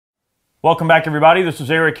Welcome back, everybody. This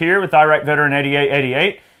is Eric here with Iraq Veteran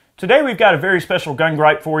 8888. Today we've got a very special gun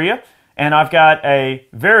gripe for you, and I've got a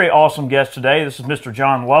very awesome guest today. This is Mr.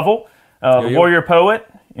 John Lovell, the Warrior Poet.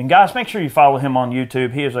 And guys, make sure you follow him on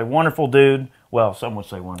YouTube. He is a wonderful dude. Well, some would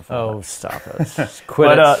say wonderful. Oh, stop it.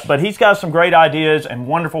 Quit it. But he's got some great ideas and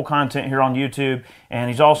wonderful content here on YouTube,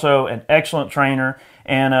 and he's also an excellent trainer.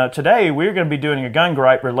 And today we're going to be doing a gun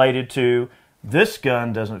gripe related to this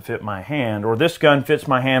gun doesn't fit my hand, or this gun fits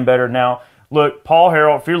my hand better. Now, look, Paul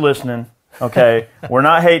Harrell, if you're listening, okay, we're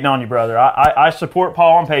not hating on you, brother. I support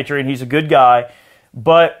Paul on Patreon. He's a good guy.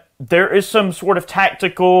 But there is some sort of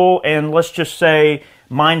tactical and, let's just say,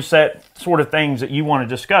 mindset sort of things that you want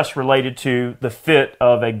to discuss related to the fit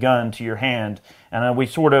of a gun to your hand. And we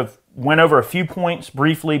sort of went over a few points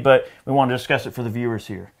briefly, but we want to discuss it for the viewers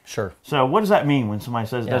here. Sure. So what does that mean when somebody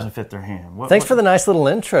says it doesn't fit their hand? Thanks for the nice little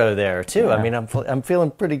intro there, too. Yeah. I mean, I'm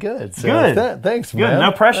feeling pretty good. So good. Thanks, man. Good.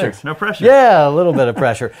 No pressure. Thanks. No pressure. Yeah, a little bit of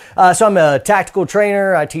pressure. So I'm a tactical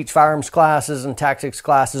trainer. I teach firearms classes and tactics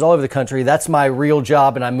classes all over the country. That's my real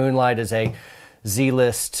job, and I moonlight as a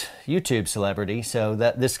Z-list YouTube celebrity, so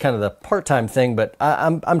that this is kind of the part-time thing, but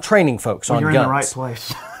I'm training folks on guns. You're in the right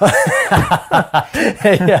place.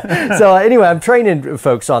 Yeah. So anyway, I'm training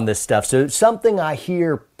folks on this stuff. So something I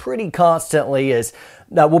hear pretty constantly is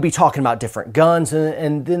that we'll be talking about different guns,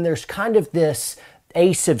 and then there's kind of this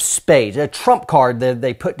ace of spades, a trump card that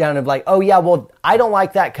they put down of like, oh yeah, well, I don't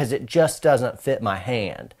like that because it just doesn't fit my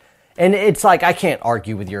hand. And it's like, I can't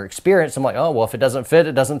argue with your experience. I'm like, oh, well, if it doesn't fit,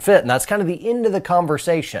 it doesn't fit. And that's kind of the end of the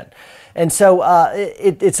conversation. And so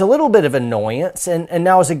it's a little bit of annoyance. And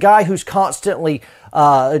now as a guy who's constantly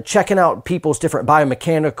checking out people's different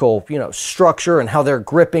biomechanical, structure and how they're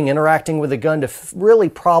gripping, interacting with a gun to really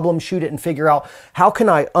problem shoot it and figure out how can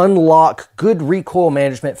I unlock good recoil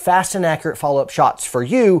management, fast and accurate follow-up shots for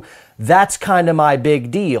you, that's kind of my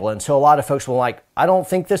big deal. And so a lot of folks will like, I don't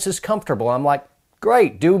think this is comfortable. I'm like,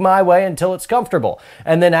 great, do my way until it's comfortable.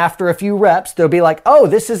 And then after a few reps, they'll be like, oh,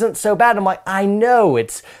 this isn't so bad. I'm like, I know,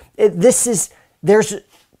 I'd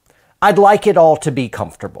like it all to be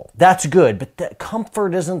comfortable. That's good, but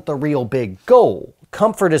comfort isn't the real big goal.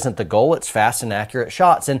 Comfort isn't the goal, it's fast and accurate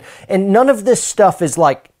shots. And none of this stuff is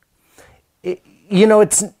like,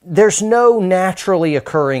 there's no naturally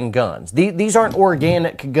occurring guns. These aren't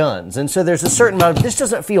organic guns. And so there's a certain amount of, this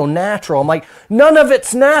doesn't feel natural. I'm like, none of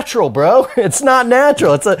it's natural, bro. It's not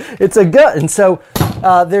natural. It's a gun. And so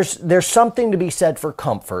there's something to be said for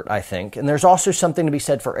comfort, I think. And there's also something to be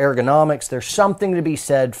said for ergonomics. There's something to be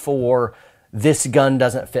said for this gun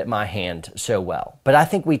doesn't fit my hand so well. But I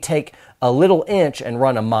think we take a little inch and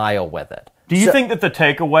run a mile with it. Do you think that the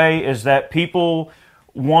takeaway is that people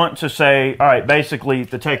want to say, all right, basically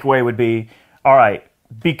the takeaway would be, all right,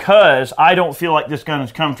 because I don't feel like this gun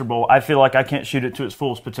is comfortable, I feel like I can't shoot it to its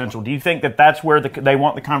fullest potential. Do you think that that's where they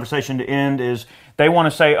want the conversation to end, is they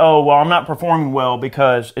want to say, oh, well, I'm not performing well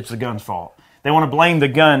because it's the gun's fault. They want to blame the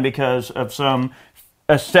gun because of some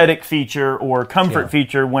aesthetic feature or comfort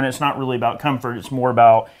feature when it's not really about comfort. It's more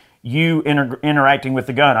about you interacting with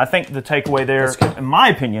the gun. I think the takeaway there, in my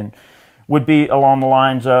opinion, would be along the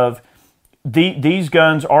lines of, these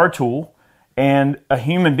guns are a tool, and a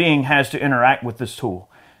human being has to interact with this tool.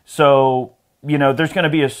 So, there's going to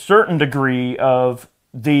be a certain degree of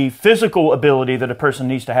the physical ability that a person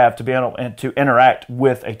needs to have to be able to interact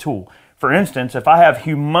with a tool. For instance, if I have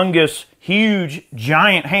humongous, huge,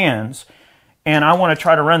 giant hands, and I want to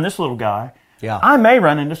try to run this little guy, I may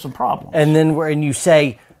run into some problems. And then when you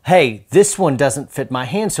say, hey, this one doesn't fit my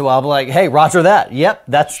hand so well, I'll be like, hey, roger that. Yep,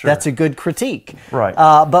 that's a good critique. Right.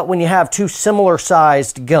 But when you have two similar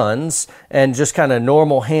sized guns and just kind of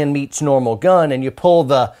normal hand meets normal gun, and you pull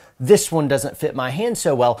this one doesn't fit my hand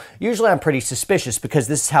so well, usually I'm pretty suspicious because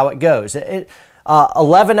this is how it goes.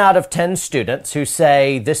 11 out of 10 students who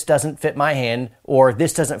say this doesn't fit my hand or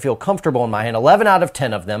this doesn't feel comfortable in my hand, 11 out of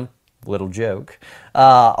 10 of them, little joke,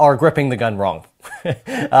 are gripping the gun wrong.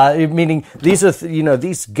 Meaning these are,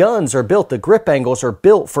 these guns are built, the grip angles are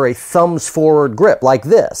built for a thumbs forward grip like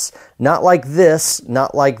this, not like this,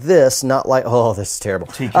 not like this, not like, oh, this is terrible.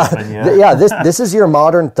 This is your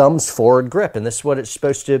modern thumbs forward grip, and this is what it's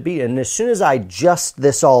supposed to be. And as soon as I adjust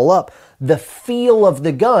this all up, the feel of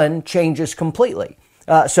the gun changes completely.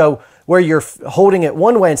 So where you're holding it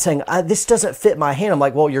one way and saying, this doesn't fit my hand, I'm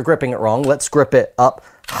like, well, you're gripping it wrong. Let's grip it up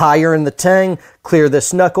higher in the tang, clear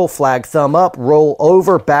this knuckle, flag thumb up, roll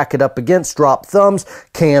over, back it up against, drop thumbs,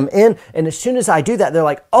 cam in. And as soon as I do that, they're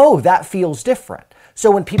like, oh, that feels different. So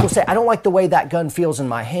when people say, I don't like the way that gun feels in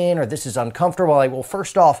my hand, or this is uncomfortable, I'm like, well,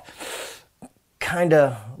 first off,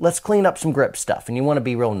 let's clean up some grip stuff. And you want to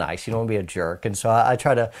be real nice. You don't want to be a jerk. And so I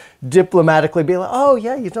try to diplomatically be like, oh,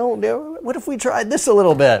 yeah, what if we tried this a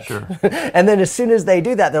little bit? Sure. And then as soon as they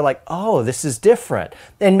do that, they're like, oh, this is different.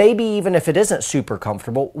 And maybe even if it isn't super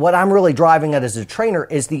comfortable, what I'm really driving at as a trainer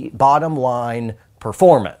is the bottom line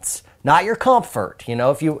performance, not your comfort.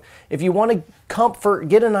 If you want to comfort,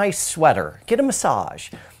 get a nice sweater, get a massage.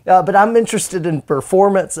 But I'm interested in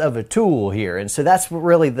performance of a tool here. And so that's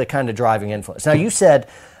really the kind of driving influence. Now, you said,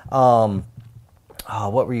 what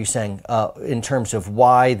were you saying in terms of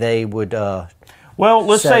why they would... well,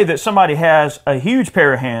 let's say that somebody has a huge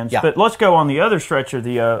pair of hands, Yeah. but let's go on the other stretch of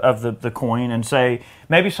the coin and say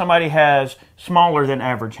maybe somebody has smaller than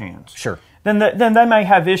average hands. Sure. Then they may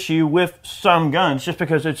have issue with some guns just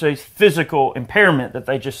because it's a physical impairment that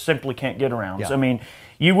they just simply can't get around. Yeah. So, I mean,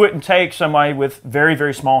 you wouldn't take somebody with very,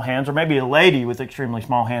 very small hands, or maybe a lady with extremely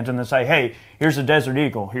small hands, and then say, hey, here's a Desert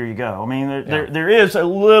Eagle, here you go. I mean, there is a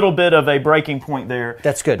little bit of a breaking point there.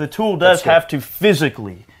 That's good. The tool does have to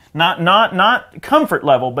physically, not comfort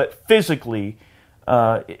level, but physically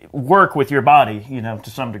work with your body, to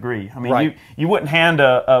some degree. I mean, Right. you wouldn't hand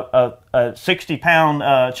a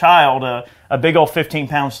 60-pound child a big old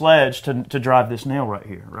 15-pound sledge to drive this nail right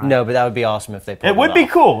here, right? No, but that would be awesome if they pulled It would be off.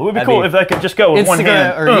 cool. It would be That'd cool be if they could just go with one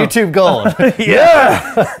hand. Instagram or YouTube gold.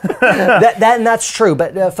 And that's true.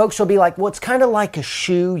 But folks will be like, well, it's kind of like a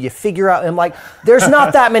shoe. You figure out, and like, there's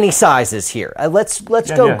not that many sizes here. Let's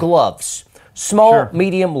go yeah. gloves. Small, Sure.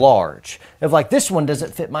 medium, large. If like this one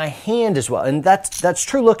doesn't fit my hand as well. And that's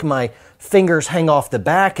true. Look, my fingers hang off the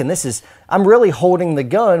back, and I'm really holding the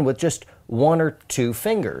gun with just one or two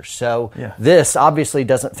fingers. So Yeah. this obviously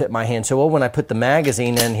doesn't fit my hand so well. When I put the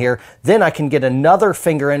magazine in here, then I can get another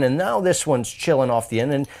finger in, and now this one's chilling off the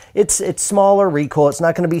end. And it's smaller recoil. It's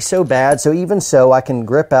not going to be so bad. So even so, I can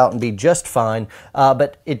grip out and be just fine,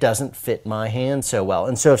 but it doesn't fit my hand so well.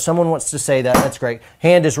 And so if someone wants to say that, that's great.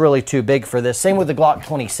 Hand is really too big for this. Same with the Glock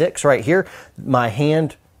 26 right here. My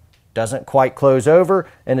hand doesn't quite close over,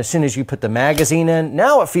 and as soon as you put the magazine in,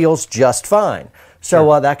 now it feels just fine.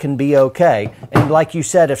 So that can be okay. And like you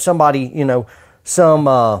said, if somebody,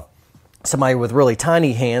 somebody with really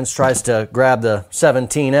tiny hands tries to grab the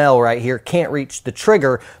 17L right here, can't reach the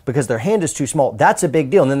trigger because their hand is too small, that's a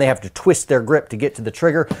big deal. And then they have to twist their grip to get to the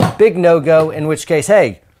trigger. Big no-go, in which case,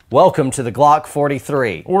 hey, welcome to the Glock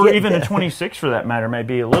 43. Or even a 26 for that matter may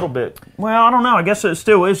be a little bit, well, I don't know. I guess it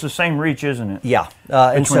still is the same reach, isn't it? Yeah.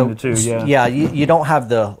 And so, the two, yeah. Yeah, you don't have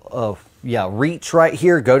the reach right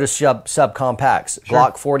here. Go to subcompacts. Sure.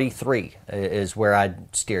 Glock 43 is where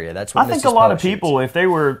I'd steer you. That's what I think Mrs. a lot Poe of people, shoots. if they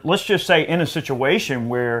were, let's just say, in a situation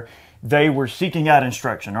where they were seeking out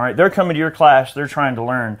instruction, all right, they're coming to your class, they're trying to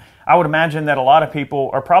learn, I would imagine that a lot of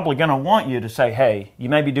people are probably going to want you to say, hey, you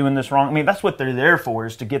may be doing this wrong. I mean, that's what they're there for,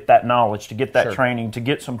 is to get that knowledge, to get that Sure. training, to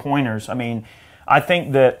get some pointers. I mean, I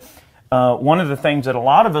think that one of the things that a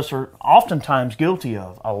lot of us are oftentimes guilty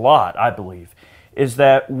of, a lot, I believe, is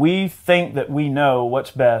that we think that we know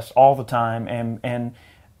what's best all the time, and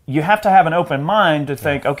you have to have an open mind to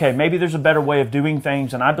think, okay, maybe there's a better way of doing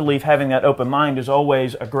things, and I believe having that open mind is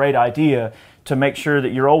always a great idea to make sure that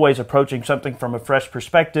you're always approaching something from a fresh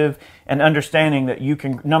perspective and understanding that you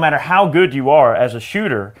can, no matter how good you are as a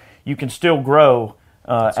shooter, you can still grow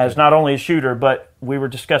as not only a shooter, but we were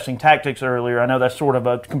discussing tactics earlier. I know that's sort of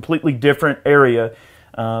a completely different area,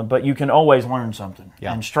 but you can always learn something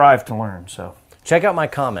and strive to learn, so... Check out my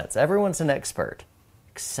comments. Everyone's an expert,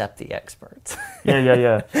 except the experts.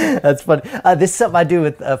 Yeah. That's fun. This is something I do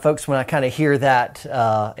with folks when I kind of hear that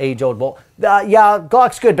age-old bull. Yeah,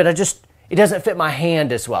 Glock's good, but it doesn't fit my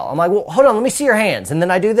hand as well. I'm like, well, hold on, let me see your hands. And then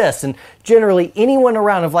I do this. And generally, anyone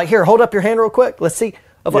around is like, here, hold up your hand real quick. Let's see.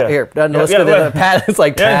 Here, let's go to the pad. It's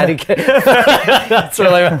like patty. That's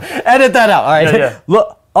really edit that out. All right. Yeah.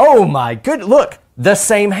 Look. Oh my good. Look. The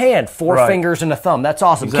same hand, four Right. fingers and a thumb. That's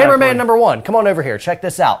awesome. Exactly. Cameraman number one, come on over here. Check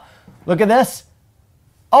this out. Look at this.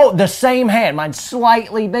 Oh, the same hand. Mine's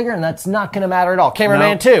slightly bigger, and that's not going to matter at all.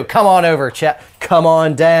 Cameraman two, come on over, chat. Come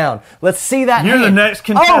on down. Let's see that You're hand. the next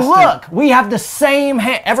contestant. Oh, look. We have the same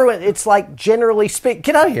hand. Everyone, it's like generally speak.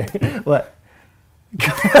 Get out of here. What?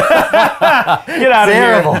 Get out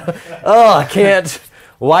Terrible. of here. Oh, I can't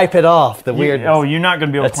wipe it off, the weirdness. You're not going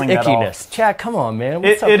to be able to That's clean that ickiness. off. Chad, come on, man.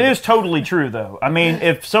 What's up It with is totally true, though. I mean,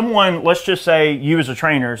 if someone, let's just say you as a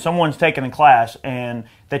trainer, someone's taking a class and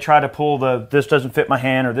they try to pull this doesn't fit my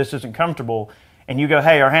hand or this isn't comfortable, and you go,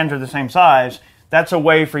 hey, our hands are the same size, that's a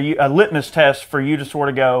way for you, a litmus test for you to sort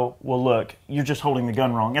of go, well, look, you're just holding the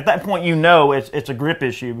gun wrong. At that point, you know it's a grip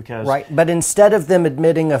issue because... Right, but instead of them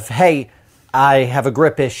admitting of, hey, I have a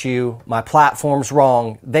grip issue, my platform's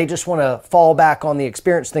wrong, they just want to fall back on the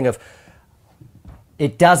experience thing of,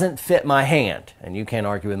 it doesn't fit my hand. And you can't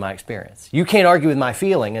argue with my experience. You can't argue with my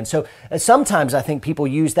feeling. And so sometimes I think people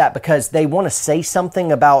use that because they want to say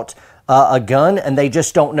something about a gun and they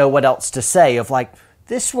just don't know what else to say of like,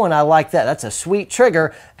 this one, I like that. That's a sweet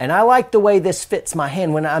trigger. And I like the way this fits my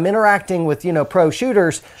hand. When I'm interacting with, pro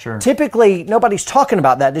shooters, typically nobody's talking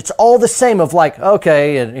about that. It's all the same of like,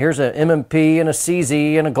 okay, and here's an M&P and a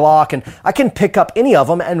CZ and a Glock. And I can pick up any of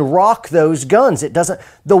them and rock those guns.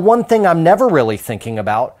 The one thing I'm never really thinking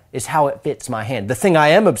about is how it fits my hand. The thing I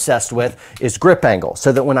am obsessed with is grip angle,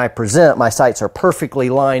 so that when I present, my sights are perfectly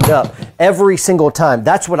lined up every single time.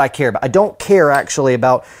 That's what I care about. I don't care actually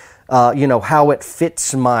about how it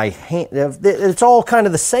fits my hand. It's all kind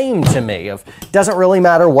of the same to me. It doesn't really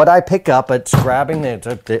matter what I pick up. It's grabbing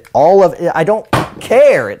all of it. I don't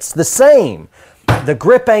care. It's the same. The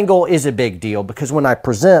grip angle is a big deal because when I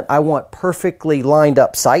present, I want perfectly lined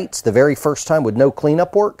up sights the very first time with no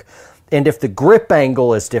cleanup work. And if the grip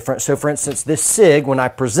angle is different, so for instance, this SIG, when I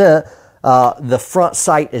present, the front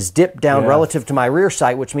sight is dipped down relative to my rear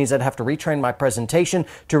sight, which means I'd have to retrain my presentation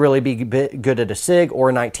to really be good at a SIG or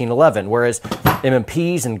a 1911. Whereas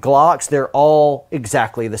M&Ps and Glocks, they're all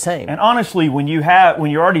exactly the same. And honestly, when you're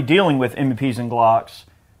already dealing with M&Ps and Glocks,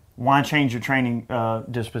 why change your training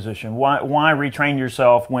disposition? Why retrain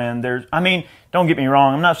yourself when there's? I mean, don't get me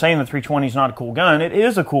wrong. I'm not saying the 320 is not a cool gun. It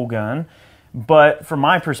is a cool gun. But from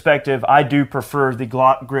my perspective, I do prefer the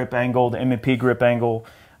Glock grip angle, the M&P grip angle,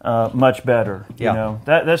 much better. Yeah.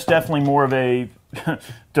 That's definitely more of a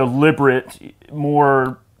deliberate,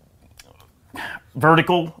 more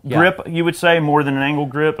vertical grip, you would say, more than an angle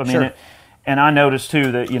grip. I mean, and I noticed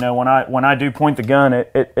too that when I do point the gun,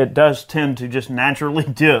 it does tend to just naturally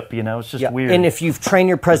dip. It's just weird. And if you've trained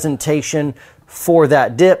your presentation for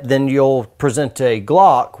that dip, then you'll present a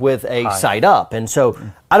Glock with a sight up. And so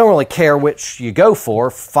I don't really care which you go for.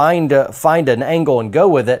 Find an angle and go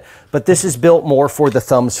with it. But this is built more for the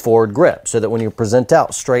thumbs forward grip, so that when you present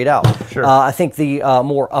out, straight out. Sure. I think the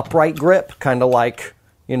more upright grip, kind of like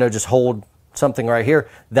just hold something right here,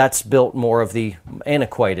 that's built more of the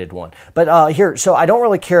antiquated one. But here, so I don't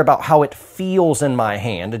really care about how it feels in my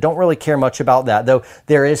hand. I don't really care much about that, though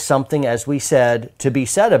there is something, as we said, to be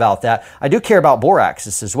said about that. I do care about bore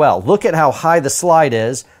axis as well. Look at how high the slide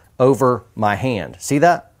is over my hand. See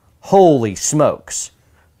that? Holy smokes.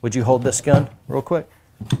 Would you hold this gun real quick?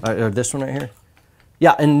 Or this one right here?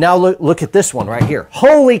 Yeah, and now look at this one right here.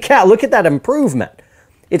 Holy cow, look at that improvement.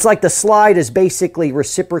 It's like the slide is basically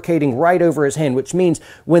reciprocating right over his hand, which means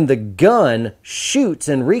when the gun shoots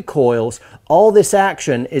and recoils, all this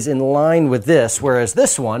action is in line with this, whereas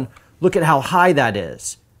this one, look at how high that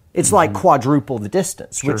is. It's like quadruple the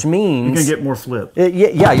distance, which means... You can get more flip.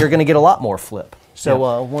 Yeah, you're going to get a lot more flip.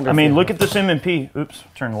 So, look at this M&P. Oops,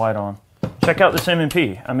 turn the light on. Check out this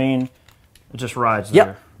M&P. I mean, it just rides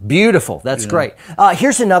there. Beautiful. That's great.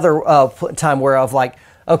 Here's another time where I've like,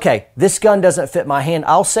 okay, this gun doesn't fit my hand.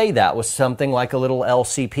 I'll say that with something like a little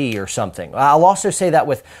LCP or something. I'll also say that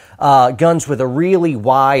with guns with a really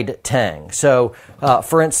wide tang. So,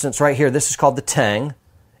 for instance, right here, this is called the tang,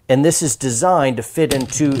 and this is designed to fit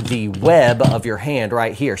into the web of your hand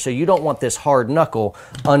right here. So you don't want this hard knuckle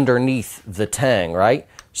underneath the tang, right?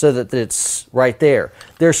 So that it's right there.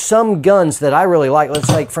 There's some guns that I really like. Let's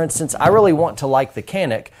like, for instance, I really want to like the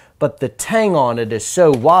Canik, but the tang on it is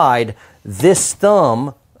so wide, this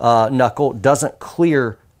thumb knuckle doesn't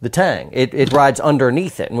clear the tang. It rides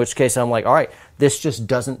underneath it, in which case I'm like, all right, this just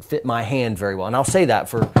doesn't fit my hand very well. And I'll say that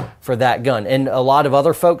for that gun. And a lot of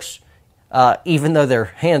other folks, even though their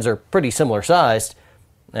hands are pretty similar sized,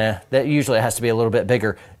 that usually has to be a little bit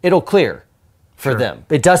bigger. It'll clear for them.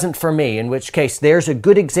 It doesn't for me, in which case there's a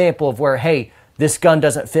good example of where, hey, this gun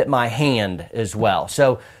doesn't fit my hand as well.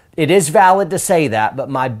 So it is valid to say that, but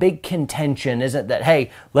my big contention isn't that, hey,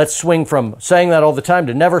 let's swing from saying that all the time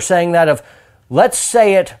to never saying that, of let's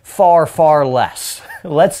say it far, far less.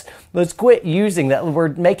 Let's quit using that. We're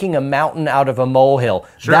making a mountain out of a molehill.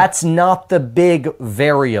 That's not the big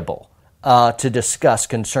variable to discuss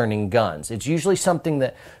concerning guns. It's usually something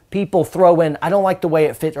that people throw in, I don't like the way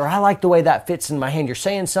it fits, or I like the way that fits in my hand. You're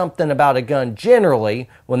saying something about a gun generally,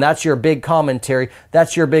 when that's your big commentary,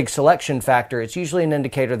 that's your big selection factor, it's usually an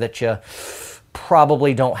indicator that you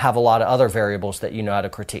probably don't have a lot of other variables that you know how to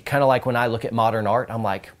critique. Kind of like when I look at modern art, I'm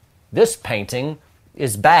like, this painting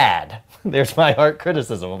is bad. There's my art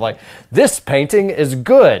criticism. I'm like, this painting is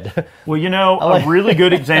good. Well, a really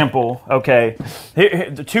good example, okay, here,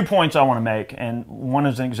 the 2 points I want to make, and one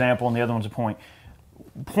is an example and the other one's a point.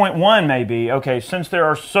 point one may be, okay, since there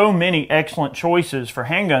are so many excellent choices for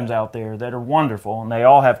handguns out there that are wonderful, and they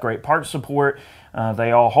all have great parts support,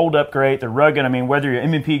 they all hold up great, they're rugged. I mean, whether you're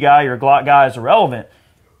an M&P guy or a Glock guy is irrelevant.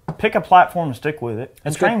 Pick a platform and stick with it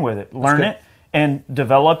and train with it. Learn it and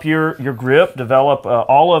develop your grip, develop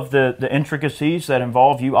all of the intricacies that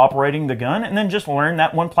involve you operating the gun, and then just learn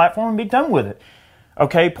that one platform and be done with it.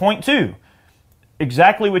 Okay, point two.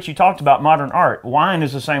 Exactly what you talked about, modern art. Wine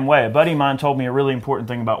is the same way. A buddy of mine told me a really important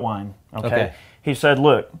thing about wine. Okay. He said,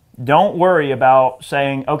 look, don't worry about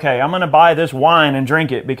saying, okay, I'm going to buy this wine and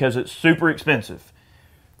drink it because it's super expensive.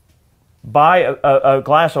 Buy a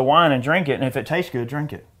glass of wine and drink it, and if it tastes good,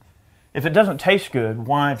 drink it. If it doesn't taste good,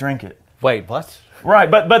 why drink it? Wait, what?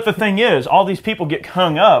 Right, but the thing is, all these people get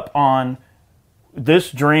hung up on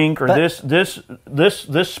this drink or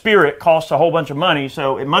this spirit costs a whole bunch of money,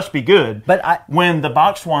 so it must be good. When the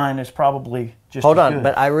boxed wine is probably just hold as on. good.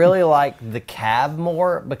 But I really like the cab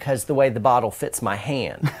more because the way the bottle fits my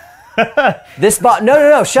hand.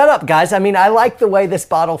 No, shut up, guys. I mean, I like the way this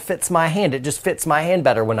bottle fits my hand. It just fits my hand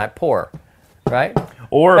better when I pour, right?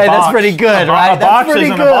 Or hey, a box. That's pretty good, right? A box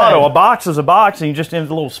isn't a bottle. A box is a box, and you just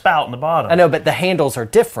have a little spout in the bottom. I know, but the handles are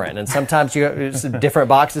different, and sometimes different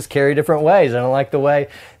boxes carry different ways. I don't like the way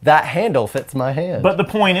that handle fits my hand. But the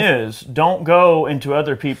point is, don't go into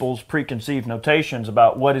other people's preconceived notations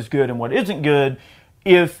about what is good and what isn't good,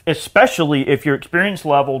 especially if your experience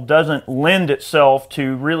level doesn't lend itself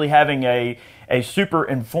to really having a super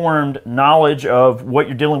informed knowledge of what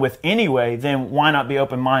you're dealing with anyway, then why not be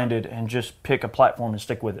open-minded and just pick a platform and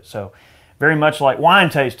stick with it? So very much like wine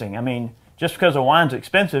tasting. I mean, just because a wine's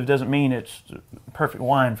expensive doesn't mean it's perfect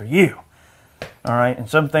wine for you. All right? And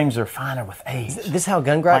some things are finer with age. This is how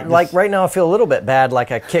gun grind... Like right now I feel a little bit bad, like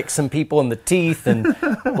I kicked some people in the teeth and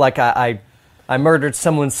like I murdered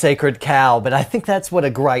someone's sacred cow, but I think that's what a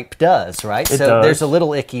gripe does, right? It does. There's a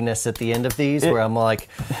little ickiness at the end of these where I'm like,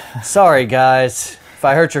 sorry guys, if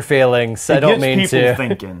I hurt your feelings, I don't mean to. It gets people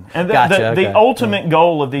thinking. And the ultimate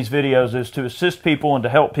goal of these videos is to assist people and to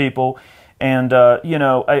help people. And,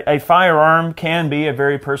 a firearm can be a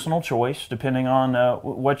very personal choice depending on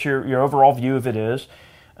what your overall view of it is.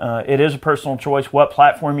 It is a personal choice what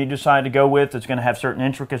platform you decide to go with. It's going to have certain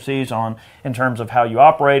intricacies in terms of how you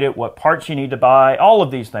operate it, what parts you need to buy, all of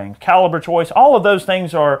these things. Caliber choice, all of those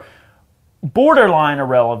things are borderline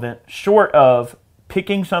irrelevant, short of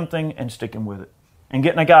picking something and sticking with it. And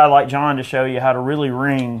getting a guy like John to show you how to really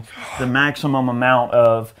wring the maximum amount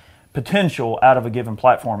of potential out of a given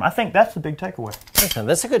platform. I think that's the big takeaway. Okay,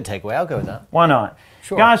 that's a good takeaway. I'll go with that. Why not?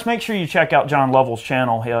 Sure. Guys, make sure you check out John Lovell's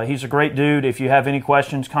channel. He's a great dude. If you have any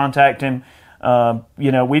questions, contact him.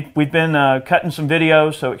 We've been cutting some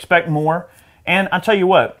videos, so expect more. And I tell you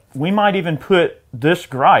what, we might even put this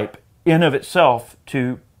gripe in of itself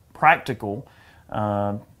to practical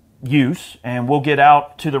use, and we'll get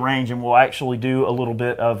out to the range and we'll actually do a little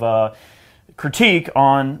bit of critique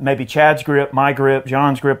on maybe Chad's grip, my grip,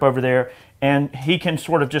 John's grip over there, and he can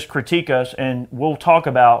sort of just critique us, and we'll talk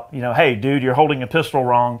about, hey, dude, you're holding a pistol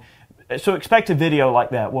wrong. So expect a video like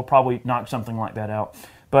that. We'll probably knock something like that out.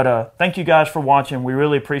 But thank you guys for watching. We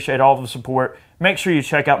really appreciate all the support. Make sure you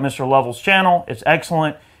check out Mr. Lovell's channel. It's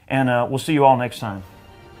excellent, and we'll see you all next time.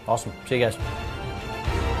 Awesome. See you guys.